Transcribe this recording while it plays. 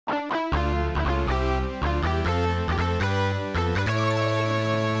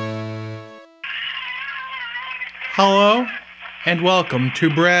Hello and welcome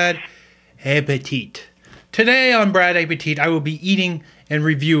to Brad Appétit. Today on Brad Appétit, I will be eating and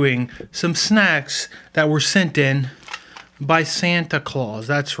reviewing some snacks that were sent in by Santa Claus.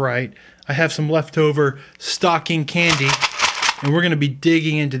 That's right. I have some leftover stocking candy, and we're going to be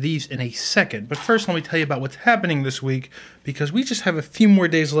digging into these in a second. But first, let me tell you about what's happening this week, because we just have a few more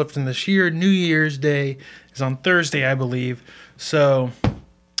days left in this year. New Year's Day is on Thursday, I believe. So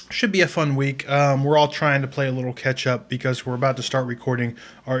should be a fun week. We're all trying to play a little catch up because we're about to start recording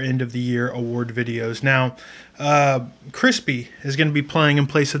our end of the year award videos. Now, Crispy is going to be playing in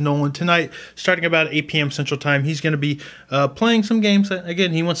place of Nolan tonight, starting about 8 p.m. Central Time. He's going to be playing some games that,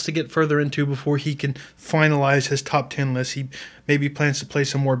 again, he wants to get further into before he can finalize his top 10 list. He maybe plans to play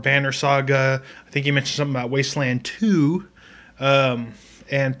some more Banner Saga. I think he mentioned something about Wasteland 2.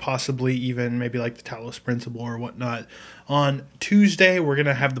 And possibly even maybe like the Talos Principle or whatnot. On Tuesday, we're going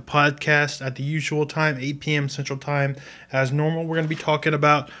to have the podcast at the usual time, 8 p.m. Central Time. As normal, we're going to be talking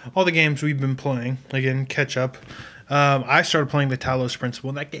about all the games we've been playing. Again, catch up. I started playing the Talos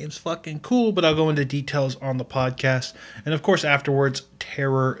Principle, and that game's fucking cool, but I'll go into details on the podcast. And, of course, afterwards,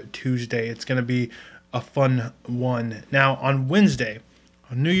 Terror Tuesday. It's going to be a fun one. Now, on Wednesday,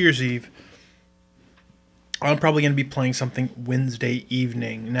 on New Year's Eve, I'm probably going to be playing something Wednesday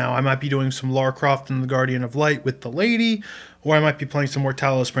evening. Now, I might be doing some Lara Croft and the Guardian of Light with the lady, or I might be playing some more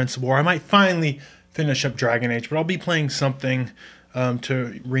Talos Principle, or I might finally finish up Dragon Age, but I'll be playing something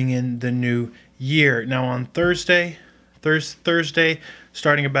to ring in the new year. Now, on Thursday,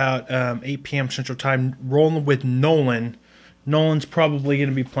 starting about 8 p.m. Central Time, rolling with Nolan. Nolan's probably going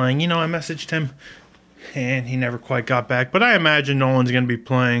to be playing. I messaged him, and he never quite got back. But I imagine Nolan's going to be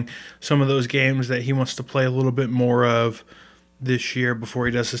playing some of those games that he wants to play a little bit more of this year before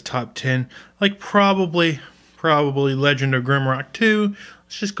he does his top 10. Like probably Legend of Grimrock 2.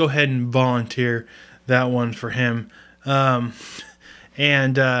 Let's just go ahead and volunteer that one for him. And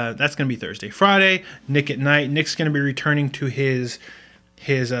that's going to be Thursday. Friday, Nick at Night. Nick's going to be returning to his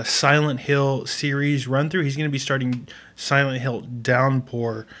Silent Hill series run-through. He's going to be starting Silent Hill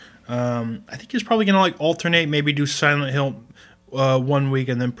Downpour. I think he's probably going to alternate, maybe do Silent Hill 1 week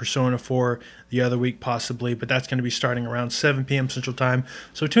and then Persona 4 the other week possibly, but that's going to be starting around 7 p.m. Central Time,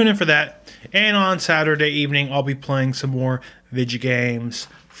 so tune in for that. And on Saturday evening, I'll be playing some more video games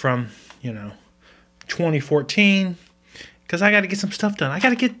from, 2014, because I got to get some stuff done. I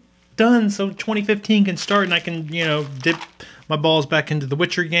got to get done so 2015 can start and I can, dip my balls back into the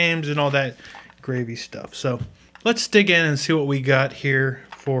Witcher games and all that gravy stuff. So let's dig in and see what we got here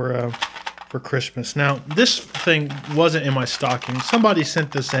for Christmas. Now, this thing wasn't in my stocking. Somebody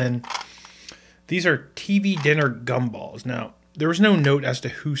sent this in. These are TV dinner gumballs. Now, there was no note as to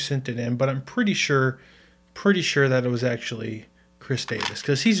who sent it in, but I'm pretty sure that it was actually Chris Davis,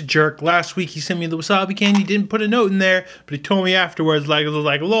 because he's a jerk. Last week he sent me the wasabi candy, didn't put a note in there, but he told me afterwards, it was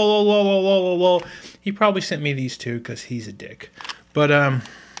like, lol. He probably sent me these two because he's a dick. But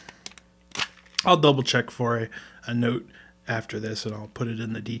I'll double check for a note after this, and I'll put it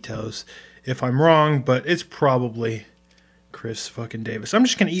in the details if I'm wrong, but it's probably Chris fucking Davis. I'm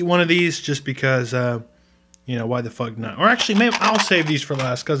just going to eat one of these just because, why the fuck not? Or actually, maybe I'll save these for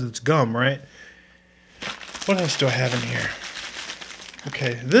last because it's gum, right? What else do I have in here?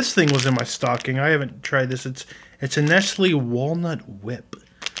 Okay, this thing was in my stocking. I haven't tried this. It's a Nestle Walnut Whip.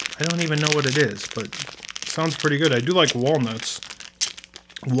 I don't even know what it is, but it sounds pretty good. I do like walnuts.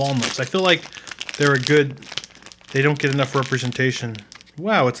 I feel like they're a good... They don't get enough representation.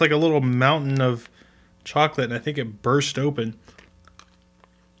 Wow, it's like a little mountain of chocolate, and I think it burst open.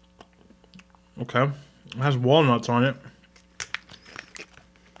 Okay. It has walnuts on it.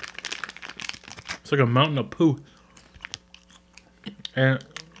 It's like a mountain of poo. And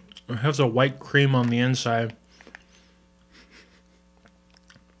it has a white cream on the inside.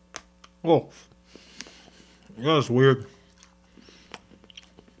 Oh. That's weird.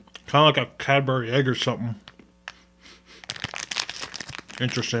 Kind of like a Cadbury egg or something.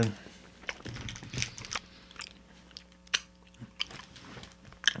 Interesting.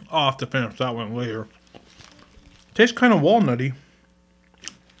 I'll have to finish that one later. Tastes kind of walnutty.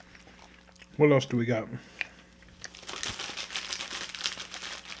 What else do we got?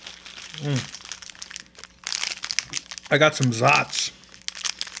 I got some Zots.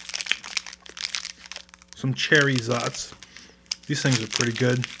 Some cherry Zots. These things are pretty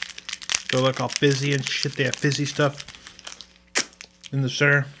good. They're like all fizzy and shit. They have fizzy stuff in the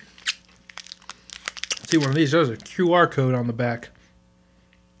center. Let's see, one of these. There's a QR code on the back.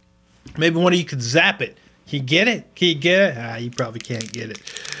 Maybe one of you could zap it. Can you get it? Can you get it? Ah, you probably can't get it.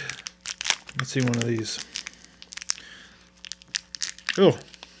 Let's see one of these. Oh.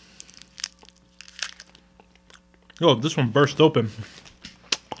 Oh, this one burst open.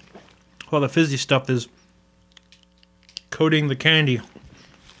 Well, the fizzy stuff is coating the candy.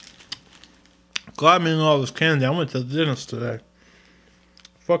 Glad I'm eating all this candy. I went to the dentist today.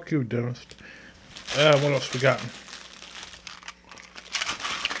 Fuck you, dentist. What else we got?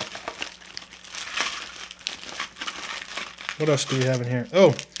 What else do we have in here?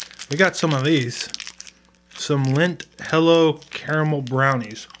 Oh, we got some of these. Some Lindt Hello Caramel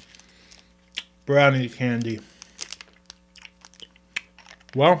Brownies. Brownie candy.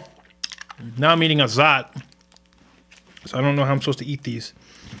 Well, now I'm eating a Zot. So I don't know how I'm supposed to eat these.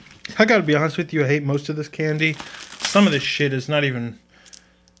 I gotta be honest with you, I hate most of this candy. Some of this shit is not even...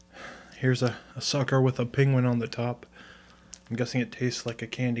 Here's a sucker with a penguin on the top. I'm guessing it tastes like a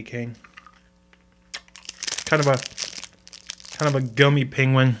candy cane. Kind of a gummy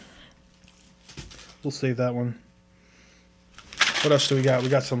penguin. We'll save that one. What else do we got? We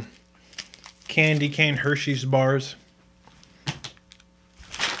got some candy cane Hershey's bars.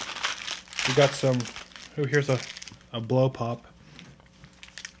 We got some... Oh, here's a blow pop.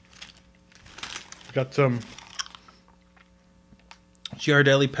 We got some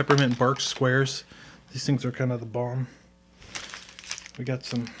Ghirardelli Peppermint Bark Squares. These things are kind of the bomb. We got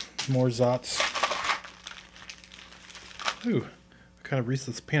some more Zots. Ooh, kind of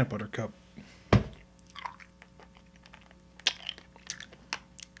Reese's peanut butter cup.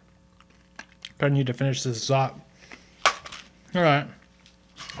 I need to finish this Zot. Alright.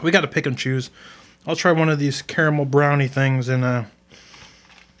 We got to pick and choose. I'll try one of these caramel brownie things and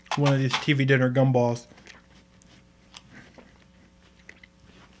one of these TV dinner gumballs.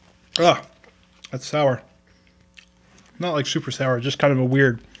 Ugh, that's sour. Not like super sour, just kind of a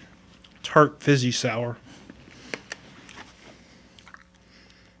weird tart fizzy sour.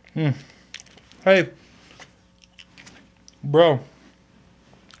 Hey, bro,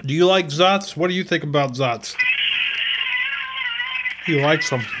 do you like Zots? What do you think about Zots? He likes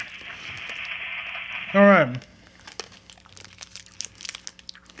them. All right,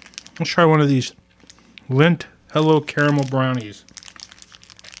 let's try one of these Lindt Hello Caramel Brownies.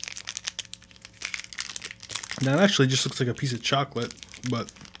 Now, it actually just looks like a piece of chocolate,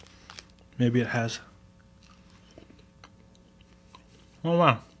 but maybe it has. Oh,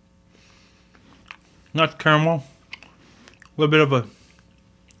 wow. Not caramel. A little bit of a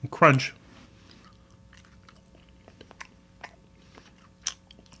crunch.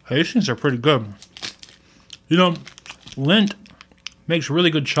 Hey, these things are pretty good. You know, Lindt makes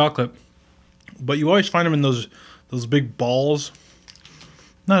really good chocolate, but you always find them in those big balls.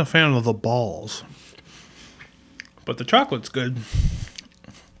 Not a fan of the balls. But the chocolate's good.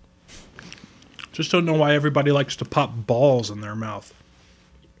 Just don't know why everybody likes to pop balls in their mouth.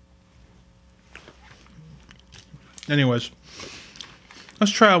 Anyways,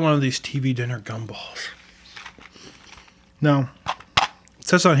 let's try out one of these TV dinner gumballs. Now, it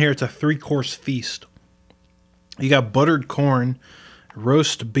says on here it's a 3-course feast. You got buttered corn,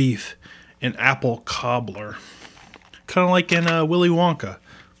 roast beef, and apple cobbler. Kind of like in Willy Wonka.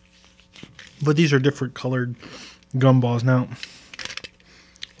 But these are different colored gumballs. Now,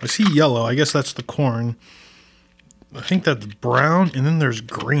 I see yellow. I guess that's the corn. I think that's brown, and then there's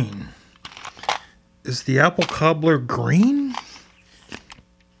green. Is the apple cobbler green?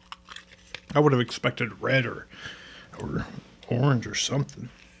 I would have expected red or orange or something.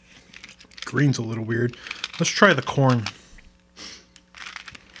 Green's a little weird. Let's try the corn.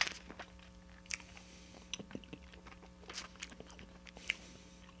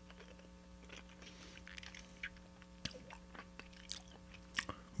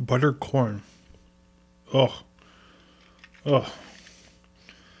 Buttered corn. Oh. Oh.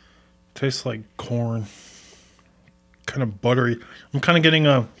 Tastes like corn. Kind of buttery. I'm kind of getting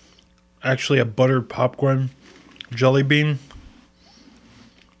actually a buttered popcorn jelly bean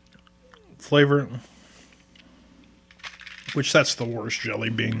flavor. Which that's the worst jelly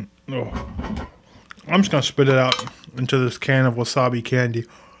bean. Oh. I'm just going to spit it out into this can of wasabi candy.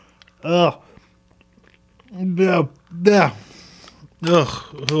 Ugh. Yeah. Yeah.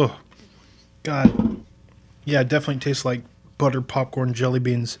 Ugh, ugh. God. Yeah, it definitely tastes like buttered popcorn jelly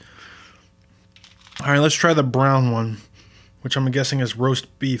beans. Alright, let's try the brown one, which I'm guessing is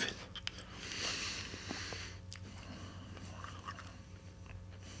roast beef.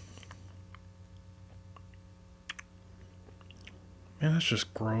 Man, that's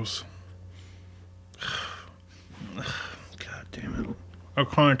just gross. God damn it. It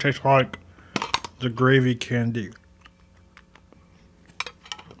kind of tastes like the gravy candy.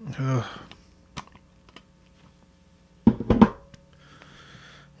 Ugh.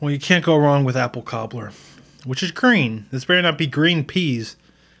 Well, you can't go wrong with apple cobbler, which is green. This better not be green peas.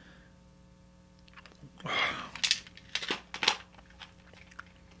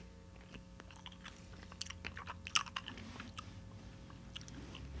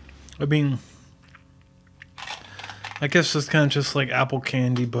 I mean, I guess it's kind of just like apple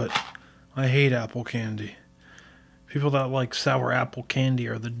candy, but I hate apple candy. People that like sour apple candy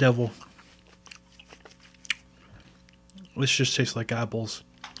are the devil. This just tastes like apples.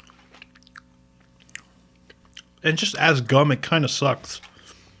 And just as gum, it kind of sucks.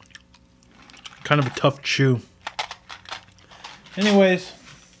 Kind of a tough chew. Anyways,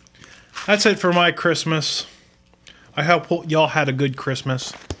 that's it for my Christmas. I hope y'all had a good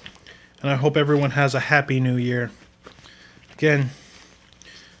Christmas. And I hope everyone has a happy new year. Again,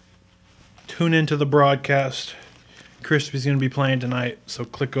 tune into the broadcast. Crispy's going to be playing tonight, so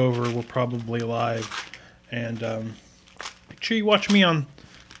click over. We're probably live. And make sure you watch me on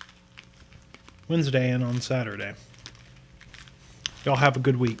Wednesday and on Saturday. Y'all have a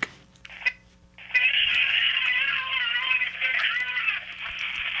good week.